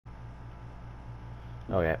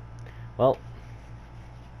Okay. Well,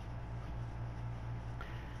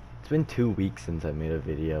 it's been 2 weeks since I made a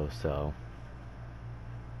video, so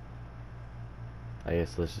I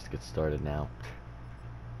guess let's just get started now.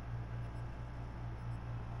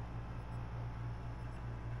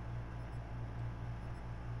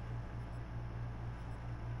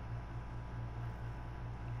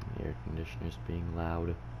 The air conditioner's being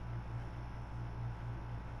loud.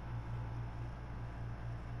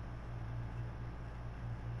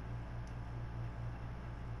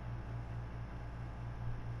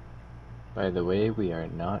 By the way, we are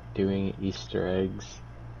not doing Easter eggs.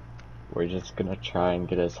 We're just gonna try and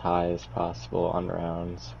get as high as possible on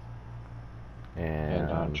rounds. And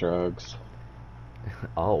on drugs.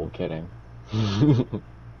 Oh. I'm kidding.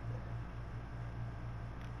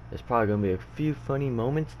 There's probably gonna be a few funny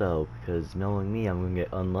moments though, because knowing me, I'm gonna get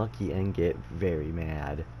unlucky and get very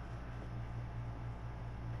mad.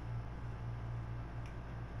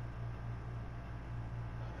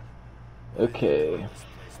 Okay.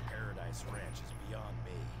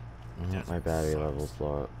 My battery level's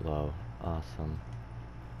low. Awesome.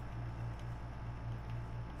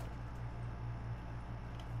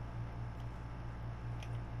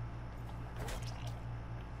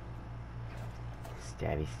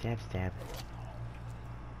 Stabby, stab, stab.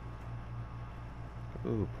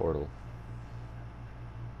 Ooh, portal.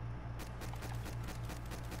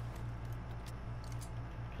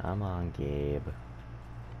 Come on, Gabe.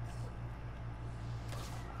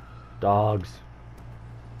 Dogs.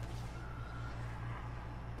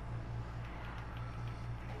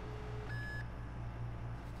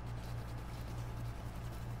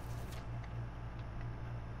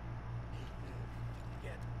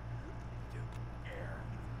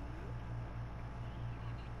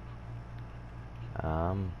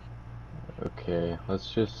 Okay,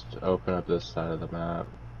 let's just open up this side of the map.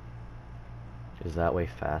 Is that way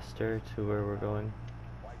faster to where we're going?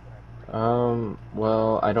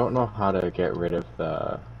 Well, I don't know how to get rid of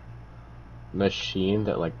the machine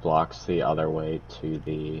that, like, blocks the other way to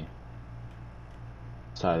the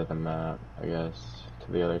side of the map, I guess.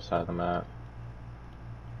 To the other side of the map.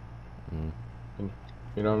 You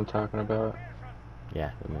know what I'm talking about?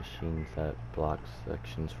 Yeah, the machines that block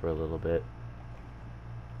sections for a little bit.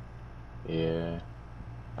 Yeah.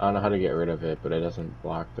 I don't know how to get rid of it, but it doesn't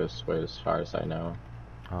block this way as far as I know.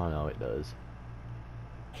 Oh no, it does.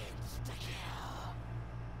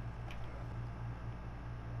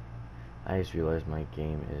 I just realized my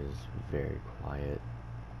game is very quiet.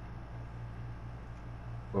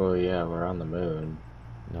 Well, yeah, we're on the moon.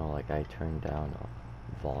 No, like I turned down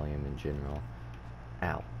volume in general.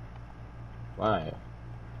 Ow. Why?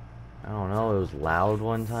 I don't know, it was loud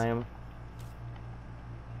one time.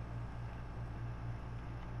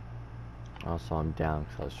 Also, I'm down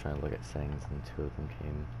because I was trying to look at settings and two of them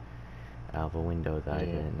came out of a window that I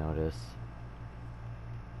didn't notice.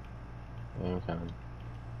 Okay.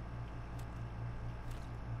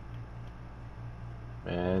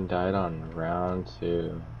 And died on round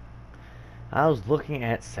 2. I was looking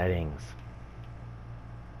at settings.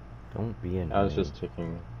 Don't be annoying.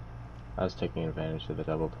 I was taking advantage of the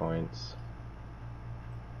double points.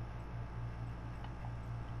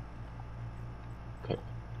 Okay,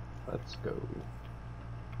 let's go.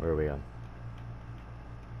 Where are we on?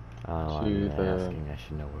 Oh, I'm asking. I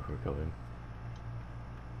should know where we're going.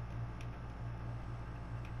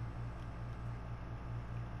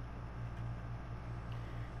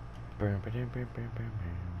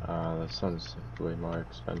 This one's way more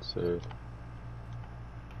expensive.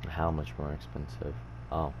 How much more expensive?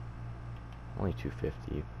 Oh, only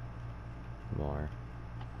 $250 more.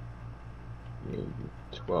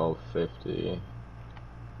 $12.50.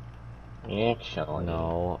 Actually,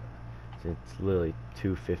 no, it's literally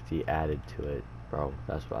 $250 added to it, bro.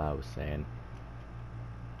 That's what I was saying.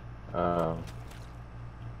 I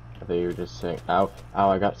thought you were just saying. Ow! Ow!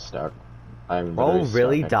 I got stuck. Bro,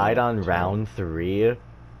 really died on round 3?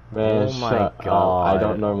 Man, oh my god! I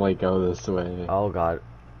don't normally go this way. Oh god,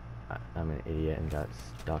 I'm an idiot and got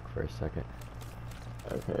stuck for a second.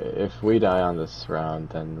 Okay, if we die on this round,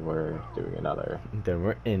 then we're doing another. Then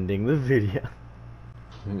we're ending the video.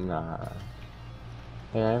 Nah.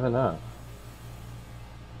 Hey, I have enough.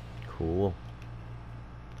 Cool.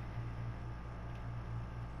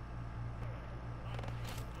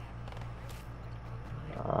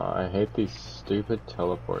 I hate these stupid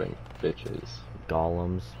teleporting bitches.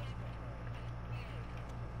 Golems.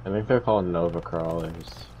 I think they're called Nova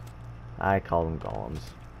Crawlers. I call them golems.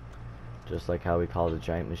 Just like how we call the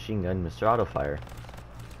giant machine gun Mr. Autofire.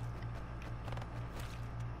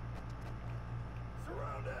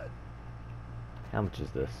 How How much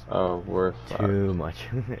is this? Oh, we're Too much.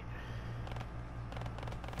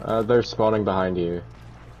 they're spawning behind you.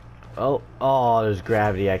 Oh, there's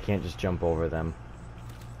gravity. I can't just jump over them.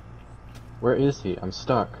 Where is he? I'm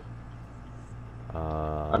stuck.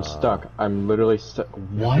 I'm stuck. Uh... I'm literally stuck.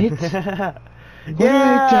 What? What did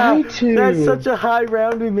Yeah! I die to? That's such a high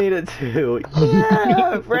round we made it to.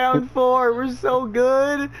 Yeah! Round 4. We're so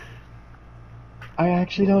good. I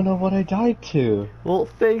actually don't know what I died to. Well,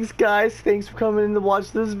 thanks, guys. Thanks for coming in to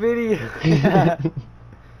watch this video.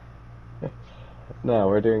 No,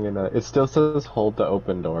 we're doing another. It still says hold the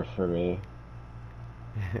open door for me.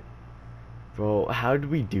 Bro, how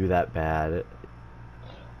did we do that bad?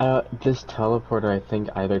 This teleporter, I think,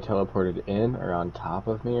 either teleported in or on top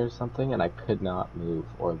of me or something, and I could not move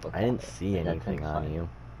or look I at didn't it. see Like, I anything couldn't on find you. it.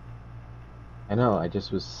 I know, I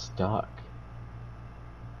just was stuck.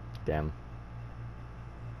 Damn.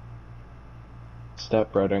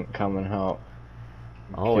 Stepbro didn't come and help.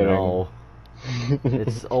 I'm Oh kidding. no.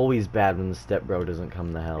 It's always bad when the stepbro doesn't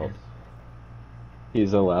come to help.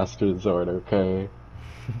 He's a last resort, okay?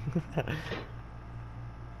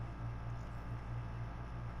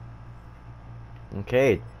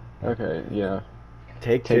 Okay. Okay, yeah.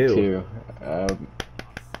 Take Take two. two. I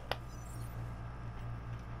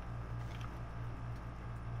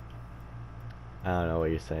don't know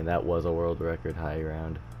what you're saying. That was a world record high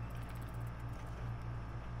round.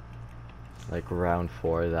 Like round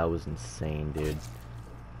 4, that was insane, dude.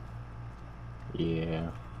 Yeah.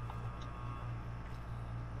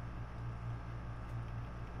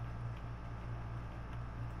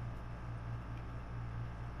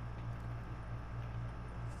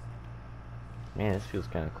 Man, this feels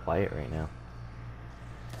kind of quiet right now.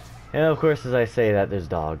 And of course, as I say that, there's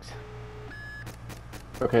dogs.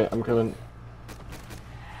 Okay, I'm coming.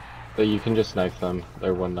 But you can just knife them.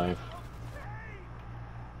 They're one knife.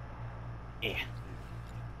 Yeah.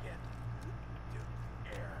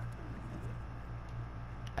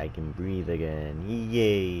 I can breathe again.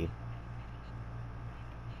 Yay!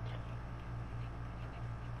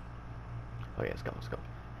 Oh yeah, let's go, let's go.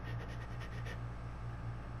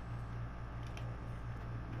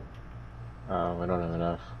 Oh, I don't have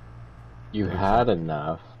enough. You had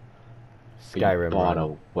enough. But Skyrim you bought run.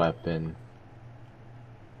 a weapon.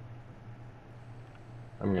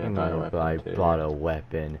 I'm gonna buy a weapon I too. bought a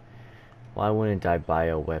weapon. Why wouldn't I buy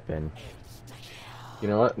a weapon? You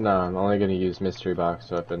know what? No, I'm only gonna use mystery box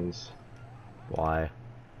weapons. Why?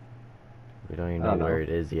 We don't even I know don't know. where it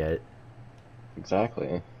is yet.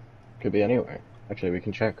 Exactly. Could be anywhere. Actually, we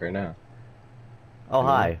can check right now. Oh,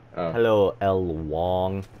 hi. Oh. Hello, L.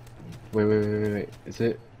 Wong. Wait. Is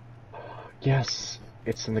it? Yes!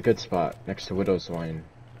 It's in the good spot, next to Widow's Wine.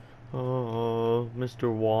 Oh, Mr.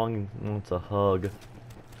 Wong wants a hug.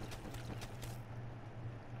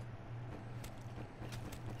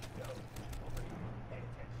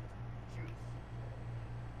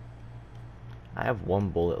 I have 1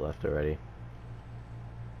 bullet left already.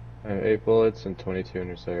 I have 8 bullets and 22 in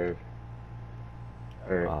reserve.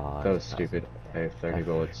 Or, Aw, that was that's stupid. I have 30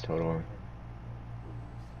 bullets total.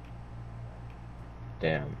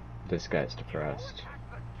 Damn, this guy's depressed.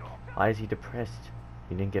 Why is he depressed?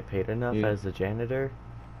 He didn't get paid enough as a janitor?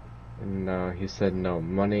 No, he said no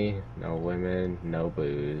money, no women, no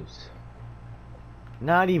booze.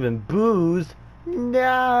 Not even booze?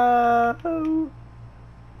 No!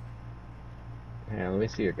 Yeah, let me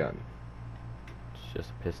see your gun. It's just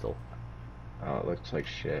a pistol. Oh, it looks like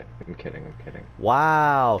shit. I'm kidding.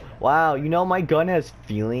 Wow! Wow, you know my gun has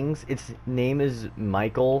feelings? Its name is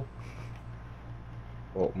Michael.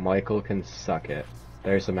 Well, Michael can suck it.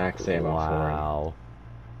 There's a max ammo for him. Wow.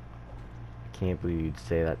 I can't believe you'd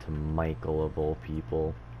say that to Michael of all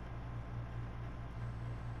people.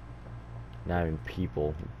 Not even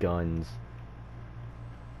people, guns.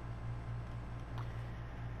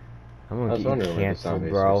 I'm gonna get you canceled,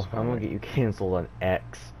 bro. I'm gonna get you canceled on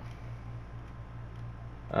X.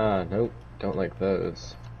 Nope. Don't like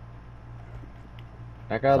those.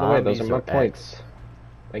 Back out of the way, those are my points.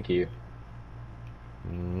 Thank you.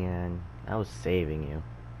 Man, I was saving you.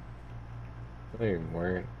 No, you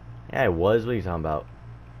weren't. Yeah, I was. What are you talking about?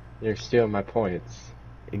 You're stealing my points.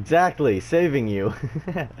 Exactly, saving you.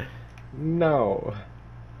 No.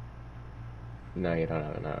 No, you don't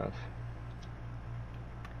have enough.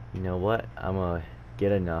 You know what? I'm gonna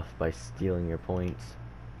get enough by stealing your points.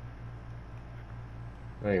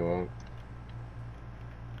 No, you won't.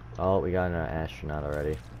 Oh, we got an astronaut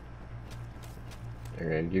already.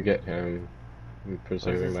 Alright, you get him. I'm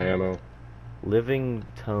preserving my ammo. Living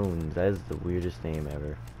Tones. That is the weirdest name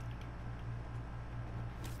ever.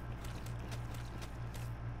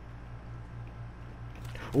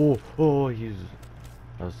 Oh, he's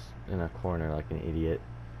I was in a corner like an idiot.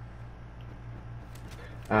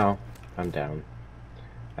 Ow, I'm down.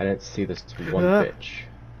 I didn't see this one Huh? bitch.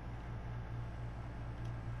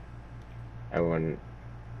 I wouldn't.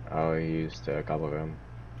 Oh, he used a gobble gum.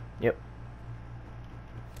 Yep.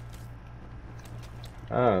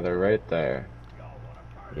 Oh, they're right there.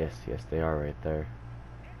 Yes, yes, they are right there.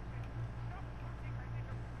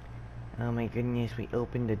 Oh my goodness, we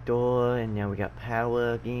opened the door and now we got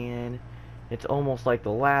power again. It's almost like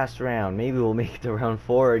the last round. Maybe we'll make it to round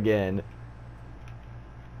 4 again.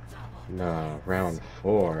 No, round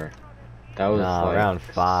 4. That was Nah, like round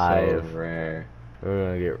so 5. rare. We're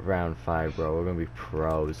gonna get round 5, bro. We're gonna be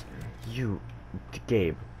pros.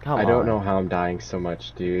 Gabe, come I don't on. know how I'm dying so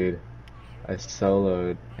much, dude. I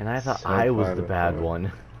soloed And I thought so I was far the bad before.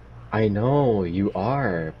 one. I know you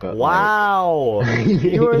are, but like, Wow!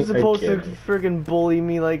 You were I'm supposed to kidding. friggin' bully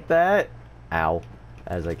me like that. Ow.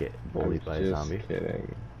 As I get I'm bullied by a just zombie.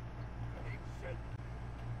 kidding.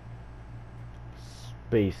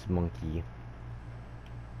 Space monkey.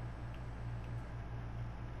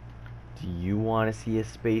 Do you want to see a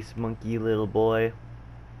space monkey, little boy?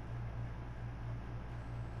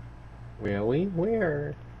 Really?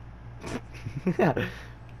 Where?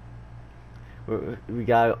 We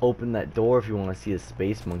gotta open that door if you want to see a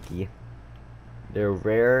space monkey. They're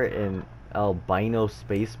rare and albino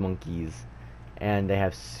space monkeys, and they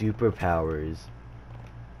have superpowers.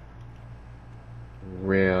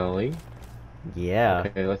 Really? Yeah.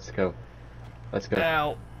 Okay, let's go. Let's go.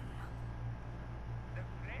 Ow.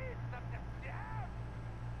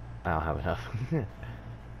 I don't have enough.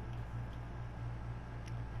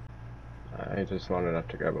 I just want enough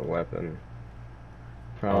to grab a weapon.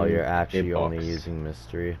 Oh, From you're a actually only box. using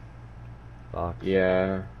mystery box.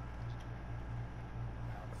 Yeah.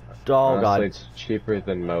 Oh Honestly, god. it's cheaper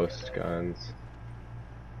than most guns.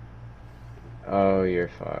 Oh, you're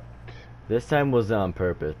fucked. This time was on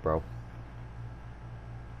purpose, bro.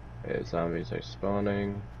 Okay, zombies are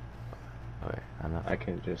spawning. Okay, I'm not. I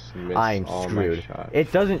can just miss I'm all my screwed. shots.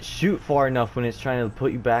 It doesn't shoot far enough when it's trying to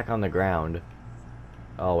put you back on the ground.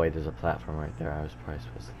 Oh wait, there's a platform right there. I was probably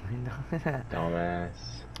supposed to land on that. Dumbass.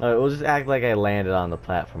 We'll just act like I landed on the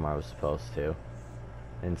platform I was supposed to.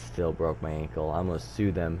 And still broke my ankle. I'm gonna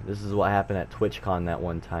sue them. This is what happened at TwitchCon that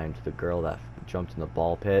one time to the girl that jumped in the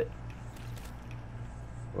ball pit.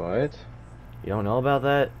 What? You don't know about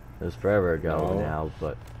that? It was forever ago No. now,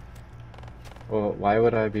 but... Well, why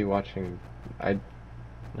would I be watching? I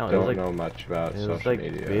No, it was don't like, know much about it was social like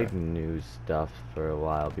media. big news stuff for a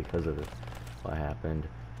while because of what happened.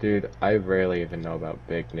 Dude, I rarely even know about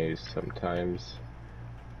big news sometimes.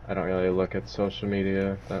 I don't really look at social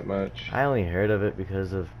media that much. I only heard of it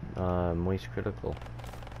because of Moist Critical.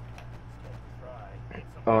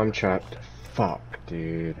 Oh, I'm trapped. Fuck,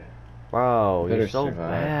 dude. Bro, you're Better so survive.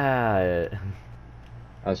 bad.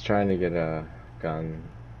 I was trying to get a gun,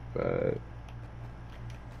 but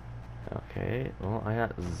Okay, well, I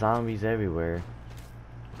got zombies everywhere.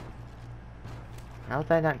 How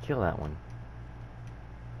did I not kill that one?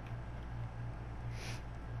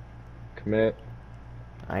 commit.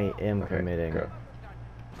 I am Okay, committing. go.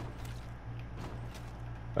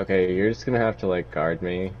 Okay, you're just gonna have to like guard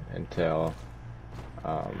me until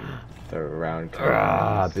the round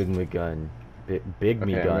Ah, comes. big me gun. Big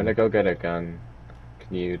me Okay, I'm gun. gonna go get a gun.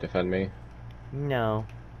 Can you defend me? No.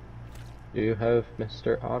 You have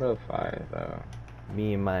Mr. Autofire though.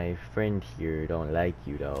 Me and my friend here don't like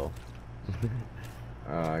you though.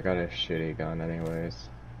 I got a shitty gun anyways.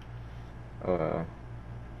 Oh well.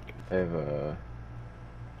 I have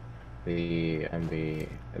the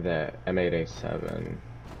M8A7.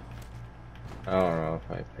 I don't know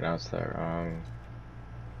if I pronounced that wrong.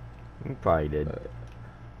 You probably did. But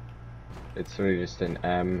it's really just an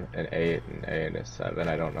M, an 8, an A, and a 7.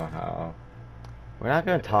 I don't know how. We're not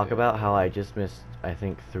gonna talk about how I just missed, I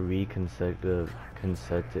think, 3 consecutive.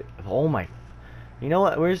 Oh my. You know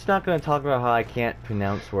what? We're just not gonna talk about how I can't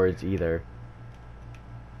pronounce words either.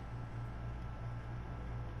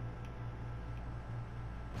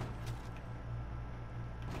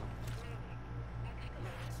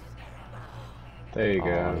 There you Oh,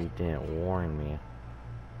 go. you didn't warn me.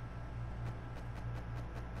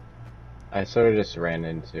 I sort of just ran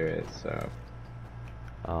into it, so.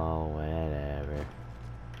 Oh, whatever.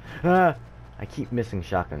 Ah! I keep missing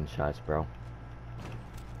shotgun shots, bro.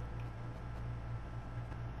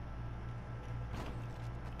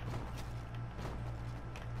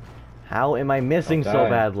 How am I missing so die.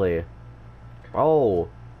 badly? Oh,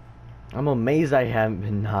 I'm amazed I haven't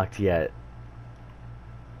been knocked yet.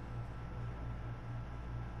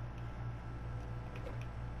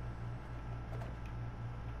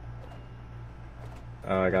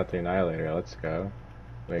 Oh, I got the Annihilator. Let's go.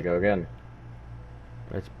 Let me go again.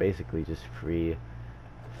 It's basically just free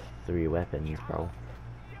 3 weapons, bro.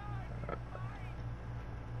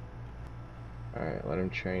 Alright, let him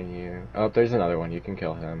train you. Oh, there's another one. You can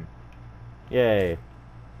kill him. Yay.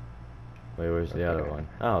 Wait, where's the other Okay. one?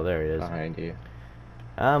 Oh, there he is. Behind you.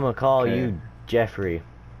 I'm gonna call Okay. you Jeffrey.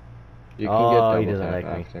 You can Oh, get he double doesn't tap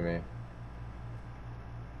like me. after me.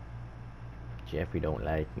 Jeffrey don't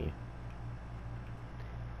like me.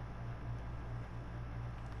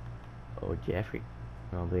 Oh, Jeffrey.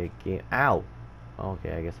 Oh, big game. Ow!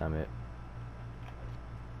 Okay, I guess I'm it.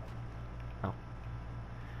 Oh.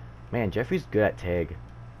 Man, Jeffrey's good at tag.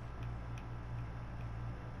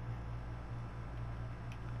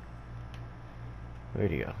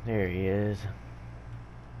 Where'd he go? There he is.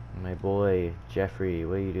 My boy, Jeffrey,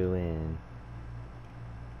 what are you doing?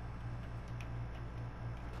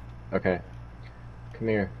 Okay. Come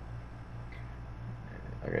here.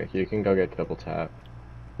 Okay, you can go get double tap.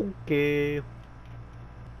 Okay. I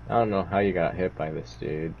don't know how you got hit by this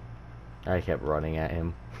dude. I kept running at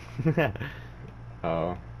him.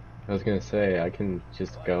 Oh. I was gonna say, I can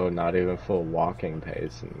just go not even full walking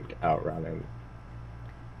pace and outrun him.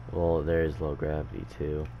 Well, there's low gravity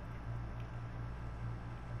too.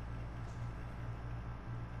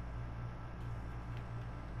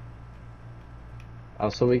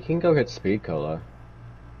 Also, we can go get speed cola.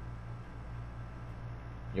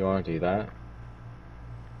 You wanna do that?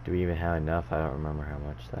 Do we even have enough? I don't remember how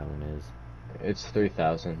much that one is. It's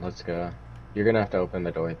 3,000. Let's go. You're gonna have to open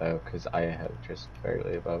the door though, because I have just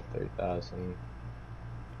barely above 3,000.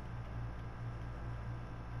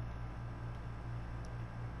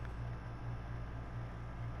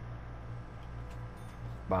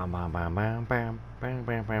 Bam bam bam bam bam bam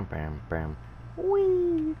bam bam bam bam.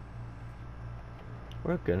 Whee!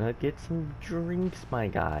 We're gonna get some drinks, my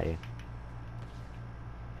guy.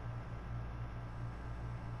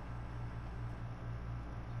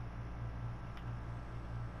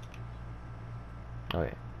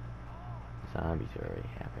 Okay. Zombies already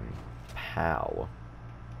happened. Pow.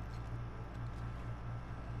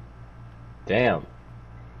 Damn.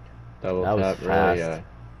 Double That was tap really, fast.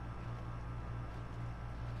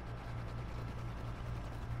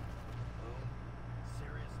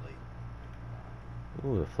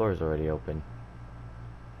 Ooh, the floor is already open.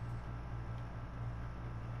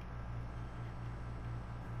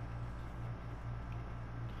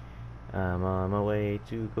 I'm on my way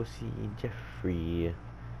to go see Jeffrey.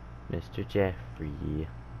 Mr. Jeffrey.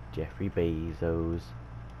 Jeffrey Bezos.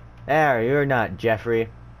 There, you're not Jeffrey.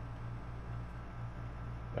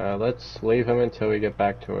 let's leave him until we get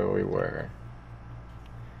back to where we were.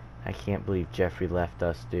 I can't believe Jeffrey left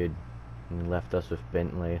us, dude. He left us with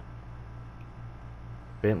Bentley.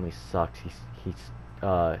 Bentley sucks. He's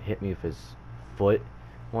hit me with his foot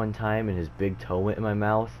one time and his big toe went in my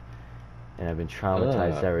mouth. And I've been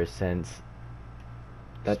traumatized Ugh. ever since.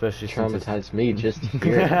 That Especially since traumatized me just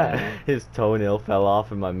hearing that. his toenail fell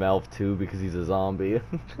off in my mouth too because he's a zombie.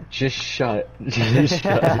 Just shut. Just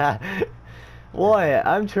shut. Boy,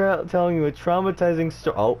 I'm telling you a traumatizing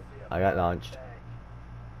story. Oh, I got launched.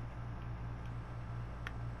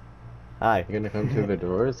 Hi. You gonna come through the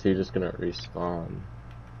doors? You're just gonna respawn.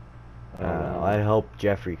 I don't know. I hope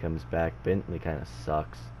Jeffrey comes back. Bentley kind of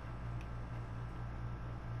sucks.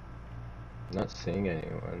 I'm not seeing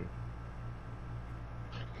anyone.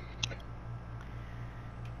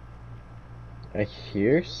 I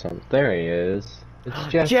hear some. There he is. It's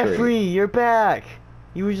Jeffrey. Jeffrey, you're back.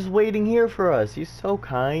 You were just waiting here for us. You're so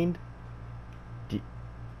kind.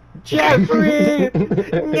 Jeffrey!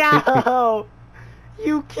 No!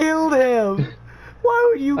 You killed him! Why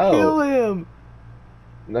would you kill him?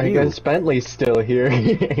 No, because Bentley's still here.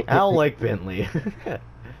 I don't like Bentley.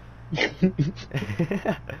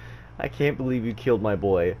 I can't believe you killed my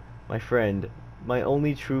boy. My friend. My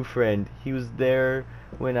only true friend. He was there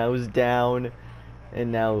when I was down,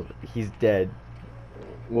 and now he's dead.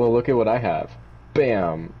 Well, look at what I have.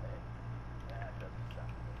 Bam.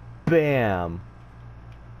 Bam!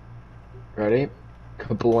 Ready?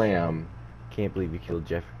 Kablam. Can't believe you killed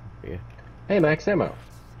Jeffrey. Hey, max ammo.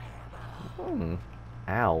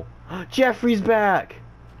 Ow. Jeffrey's back!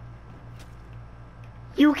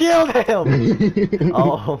 You killed him!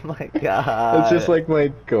 Oh my god. It's just like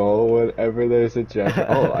my goal whenever there's a Jeffrey.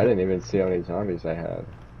 Oh, I didn't even see how many zombies I had.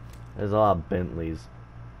 There's a lot of Bentleys.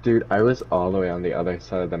 Dude, I was all the way on the other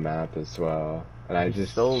side of the map as well. And I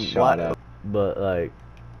just shot up. But, like,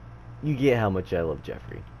 you get how much I love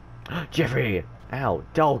Jeffrey. Jeffrey! Ow.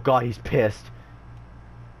 Oh god, he's pissed.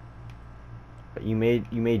 But you made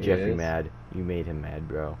Jeffrey mad. You made him mad,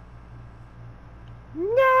 bro.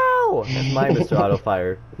 No! No! That's my Mr.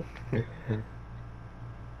 Autofire.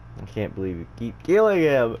 I can't believe you keep killing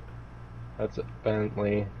him. That's a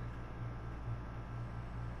Bentley.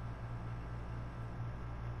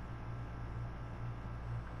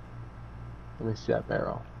 Let me see that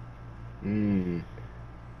barrel. Mmm.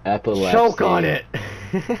 Epilepsy. Choke on it!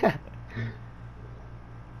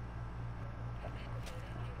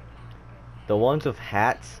 The ones with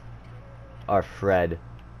hats are Fred.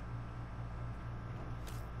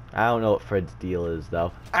 I don't know what Fred's deal is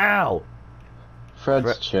though. Ow!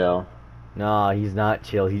 Fred's chill. Nah, he's not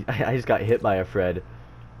chill. I just got hit by a Fred.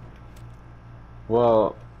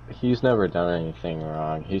 Well, he's never done anything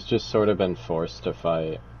wrong. He's just sort of been forced to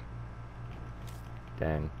fight.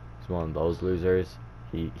 Dang, he's one of those losers.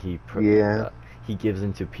 He gives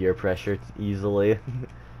into peer pressure easily.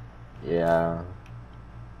 Yeah.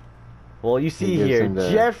 Well, you see here,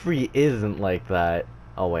 Jeffrey isn't like that.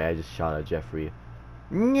 Oh wait, I just shot at Jeffrey.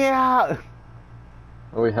 Yeah.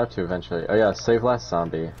 Well, we have to eventually. Oh yeah, save last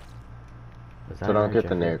zombie. So don't get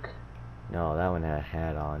the nuke. No, that one had a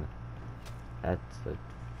hat on. That's a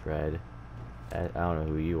Fred. I don't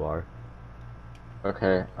know who you are.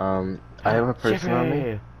 Okay, I have a person on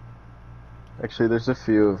me. Actually, there's a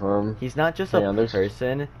few of them. He's not just a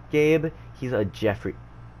person, Gabe. He's a Jeffrey.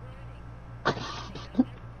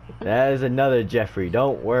 That is another Jeffrey.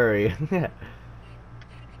 Don't worry.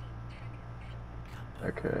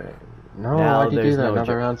 Okay. No, why did you do that?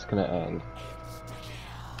 Another round's gonna end.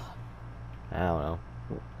 I don't know.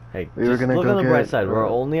 Hey, we were gonna look on the bright side. We're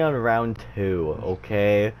only on round 2,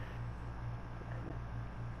 okay?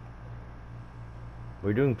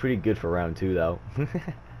 We're doing pretty good for round 2, though.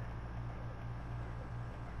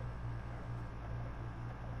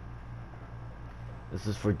 This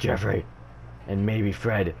is for Jeffrey. And maybe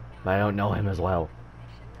Fred. But I don't know him as well.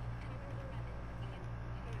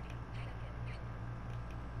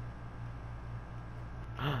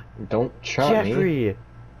 Don't shot Jeffrey! me.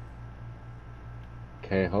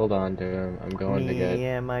 Okay, hold on, dude. I'm going to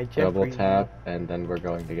get my double tap, and then we're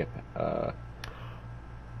going to get,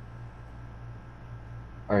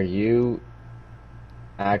 Are you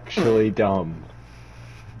actually dumb?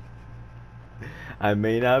 I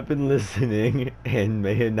may not have been listening, and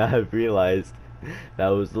may not have realized that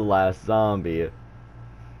was the last zombie.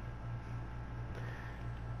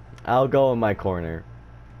 I'll go in my corner.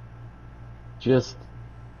 Just...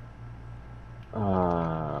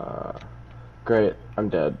 Great, I'm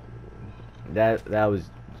dead. That was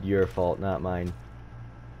your fault, not mine.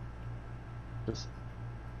 Just...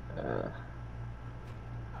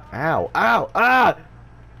 Ow! Ow! Ah!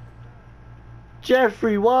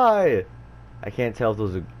 Jeffrey, why? I can't tell if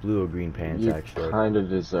those are blue or green pants, actually. You kind of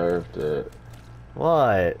deserved it.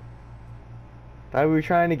 What? I we were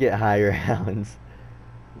trying to get higher rounds.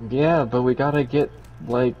 Yeah, but we gotta get,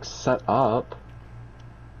 like, set up.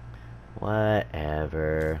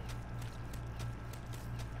 Whatever.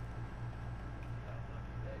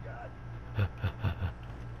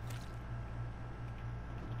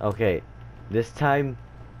 Okay, this time,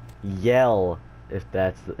 yell if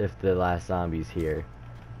the last zombie's here.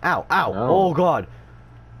 Ow! Ow! No. Oh god!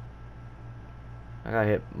 I got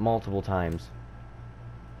hit multiple times.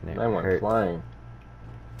 I went flying.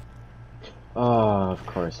 Oh, of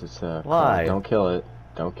course it's Why? Don't kill it.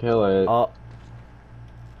 Don't kill it. Oh.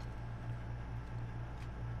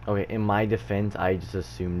 Okay, in my defense, I just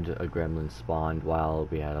assumed a gremlin spawned while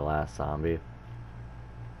we had a last zombie.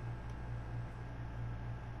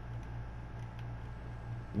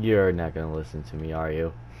 You're not gonna listen to me, are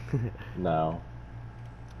you? No.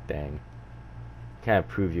 Dang. Kind of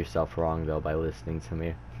prove yourself wrong, though, by listening to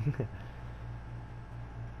me.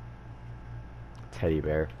 Teddy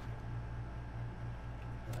bear.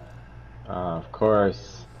 Of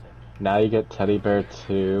course. Now you get teddy bear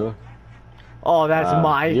too. Oh, that's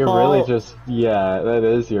my you're fault? You're really just... Yeah, that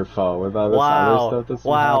is your fault with all this other stuff that's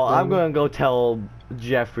been happening. I'm gonna go tell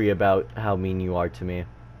Jeffrey about how mean you are to me.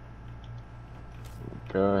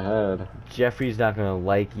 Go ahead. Jeffrey's not gonna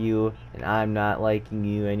like you, and I'm not liking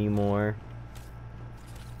you anymore.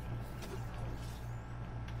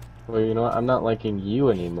 Well, you know what? I'm not liking you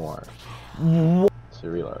anymore. So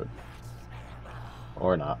reload.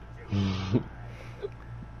 Or not.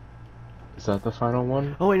 Is that the final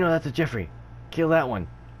one? Oh wait, no, that's a Jeffrey. Kill that one.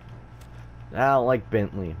 I don't like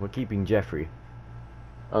Bentley. We're keeping Jeffrey.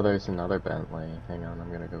 Oh, there's another Bentley. Hang on,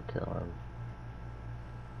 I'm gonna go kill him.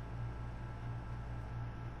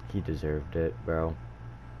 He deserved it, bro.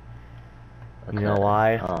 Okay. You know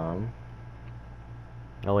why?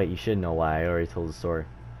 Oh wait, you should know why. I already told the story.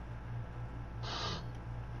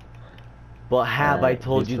 But have I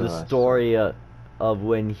told you the story of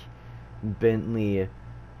when Bentley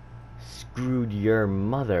Screwed your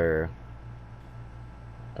mother.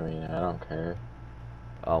 I mean, I don't care.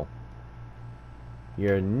 Oh.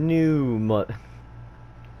 Your new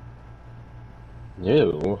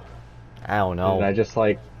New? I don't Did know. I just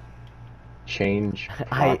like change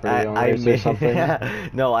I property I owners or made something?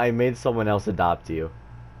 no, I made someone else adopt you.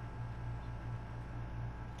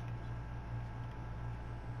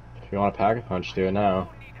 If you want to pack a punch, do it now.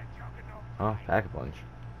 Oh, pack a punch.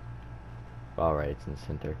 Alright, it's in the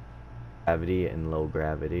center. Gravity and low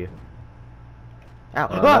gravity. Ow!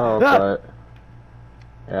 I don't Ah! know, Ah! but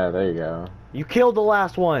yeah, there you go. You killed the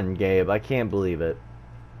last one, Gabe. I can't believe it.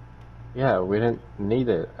 Yeah, we didn't need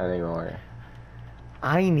it anymore.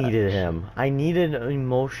 I needed Actually, him. I needed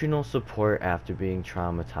emotional support after being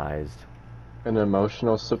traumatized. an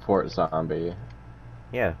emotional support zombie.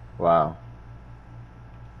 Yeah. Wow.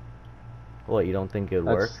 What, you don't think it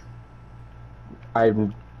would work? That's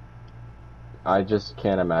I'm I just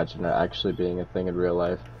can't imagine it actually being a thing in real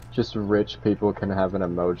life. Just rich people can have an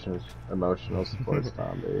emotional support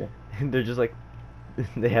zombie. They're just like,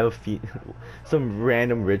 they have some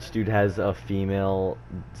random rich dude has a female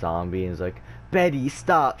zombie and is like, Betty,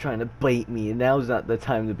 stop trying to bait me. Now's not the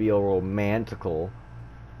time to be all romantical.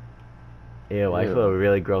 Ew, I feel a Ew.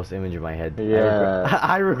 really gross image in my head. I regret, Yeah.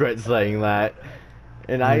 I regret saying that.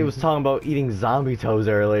 And I was talking about eating zombie toes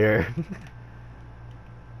earlier.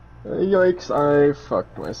 Yikes, I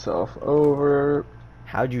fucked myself over.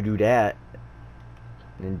 How'd you do that?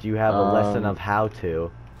 And do you have a lesson of how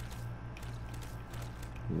to?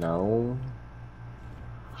 No.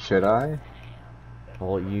 Should I?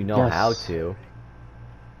 Well, you know how Yes. to.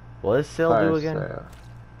 What does Sil Fire do again? sale.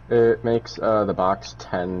 It makes the box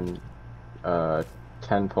 10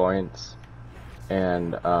 points,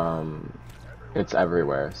 and it's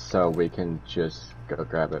everywhere, so we can just go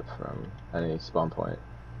grab it from any spawn point.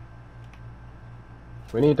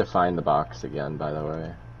 We need to find the box again, by the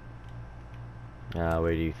way.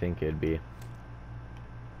 Where do you think it'd be?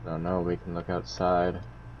 I don't know, we can look outside.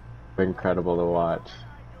 Incredible to watch.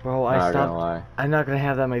 Bro, Not gonna lie. I'm not gonna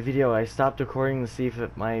have that in my video. I stopped recording to see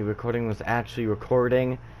if my recording was actually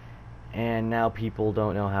recording, and now people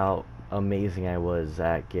don't know how amazing I was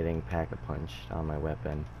at getting Pack-a-Punch on my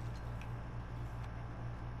weapon.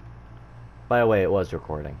 By the way, it was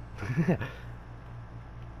recording.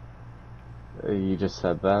 You just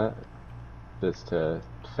said that just to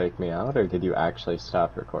fake me out, or did you actually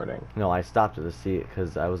stop recording? No, I stopped it to see it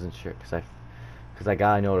because I wasn't sure, because I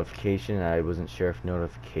got a notification and I wasn't sure if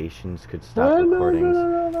notifications could stop recordings.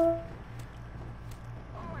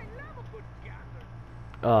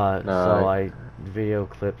 So I video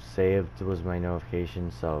clip saved was my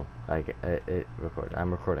notification, so it recorded.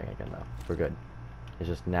 I'm recording again though. We're good. It's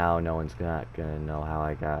just now no one's not gonna know how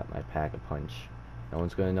I got my Pack-a-Punch. No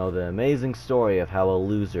one's gonna know the amazing story of how a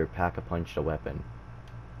loser Pack-a-Punched a weapon.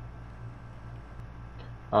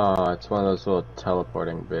 Oh, it's one of those little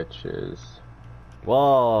teleporting bitches.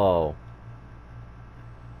 Whoa!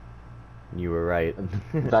 You were right.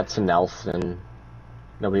 That's Nelson.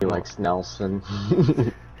 Nobody likes Nelson.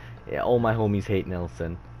 Yeah, all my homies hate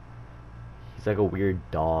Nelson. He's like a weird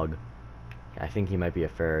dog. I think he might be a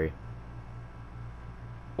fairy.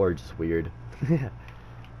 Or just weird. Okay.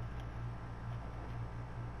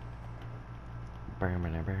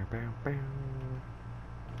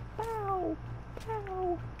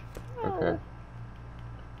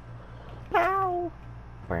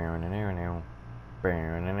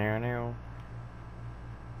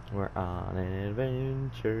 We're on an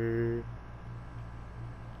adventure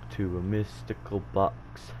to a mystical box.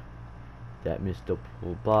 That mystical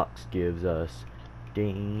box gives us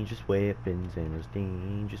dangerous weapons, and those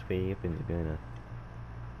dangerous weapons are gonna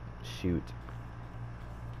shoot.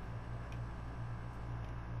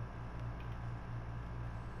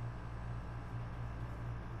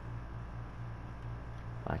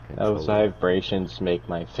 Those vibrations make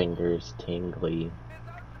my fingers tingly.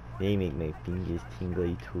 They make my fingers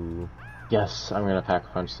tingly too. Yes, I'm gonna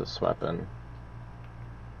pack punch this weapon.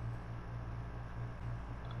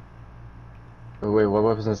 Oh, wait, what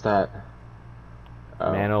weapon is that?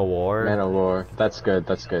 Oh, Man o' War? Man o' War. That's good,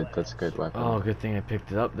 that's good, that's a good weapon. Oh, good thing I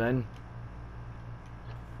picked it up then.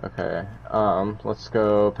 Okay, let's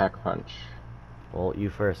go pack punch. Well, you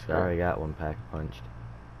first. I Okay. already got one pack punched.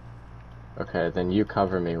 Okay, then you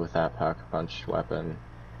cover me with that pack punch weapon.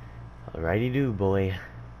 Alrighty do, boy.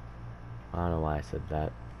 I don't know why I said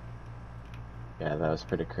that. Yeah, that was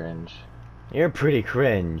pretty cringe. You're pretty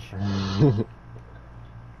cringe.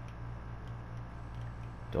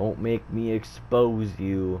 Don't make me expose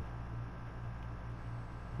you.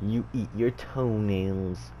 You eat your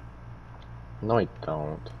toenails. No, I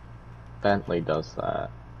don't. Bentley does that.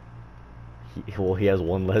 He has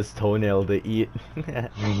one less toenail to eat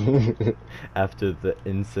after the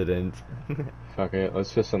incident. Fuck it,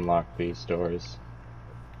 let's just unlock these doors.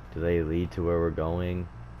 Do they lead to where we're going?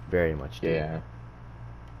 Very much do. Yeah.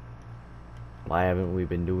 Why haven't we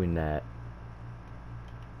been doing that?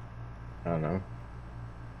 I don't know.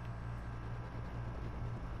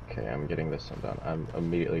 Okay, I'm getting this one done. I'm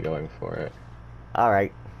immediately going for it.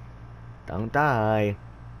 Alright. Don't die.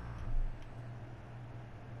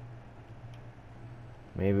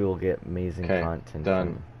 Maybe we'll get amazing content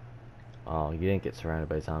done. from... Oh, you didn't get surrounded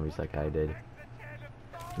by zombies like I did.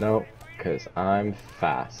 No, because I'm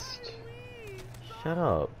fast. Shut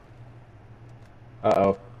up.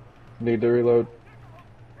 Uh-oh. Need to reload.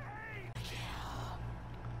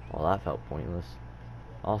 Well, that felt pointless.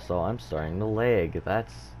 Also, I'm starting to lag.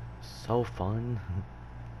 That's so fun.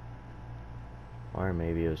 Or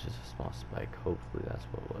maybe it was just a small spike. Hopefully that's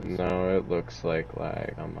what it was. No, it looks like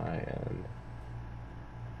lag on my end.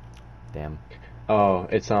 Damn. Oh,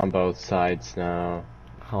 it's on both sides now.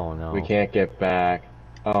 Oh no. We can't get back.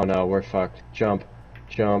 Oh no, we're fucked. Jump.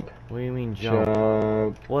 Jump. What do you mean jump?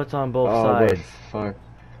 Jump. What's on both Oh, sides? we're fucked.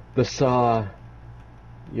 The saw.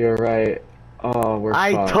 You're right. Oh, we're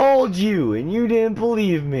I fucked. told you, and you didn't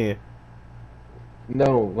believe me.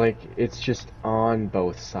 No, like, it's just on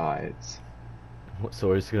both sides. So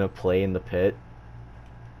we're just gonna play in the pit?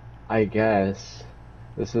 I guess.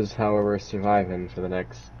 This is how we're surviving for the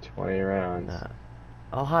next 20 rounds. Nah.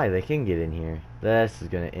 Oh hi, they can get in here. This is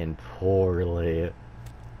gonna end poorly.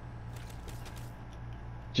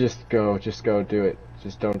 Just go, do it.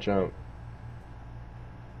 Just don't jump.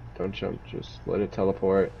 Don't jump, just let it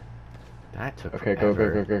teleport. That took Okay,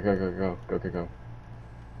 forever. go.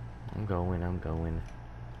 I'm going.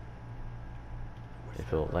 If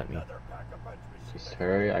it'll let me. Just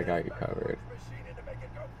hurry, I got you covered.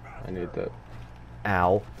 I need the...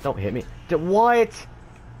 Ow. Don't hit me. What?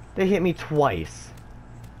 They hit me twice.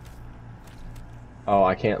 Oh,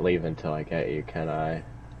 I can't leave until I get you, can I?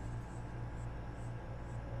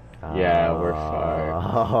 Yeah, we're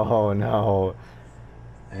fucked. Oh no.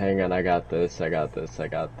 Hang on, I got this.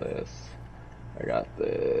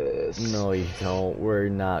 No, you don't. We're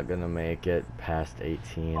not gonna make it past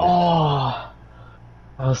 18. Oh!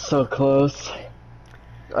 I was so close.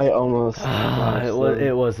 I almost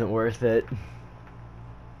It wasn't worth it.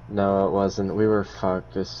 No, it wasn't. We were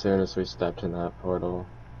fucked as soon as we stepped in that portal.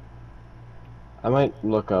 I might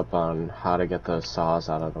look up on how to get those saws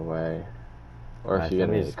out of the way. Or if you get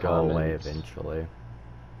any just go away comments. eventually.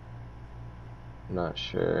 Not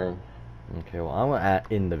sure. Okay, well I'm gonna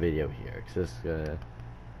end the video here, because this is gonna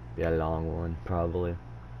be a long one, probably.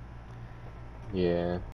 Yeah.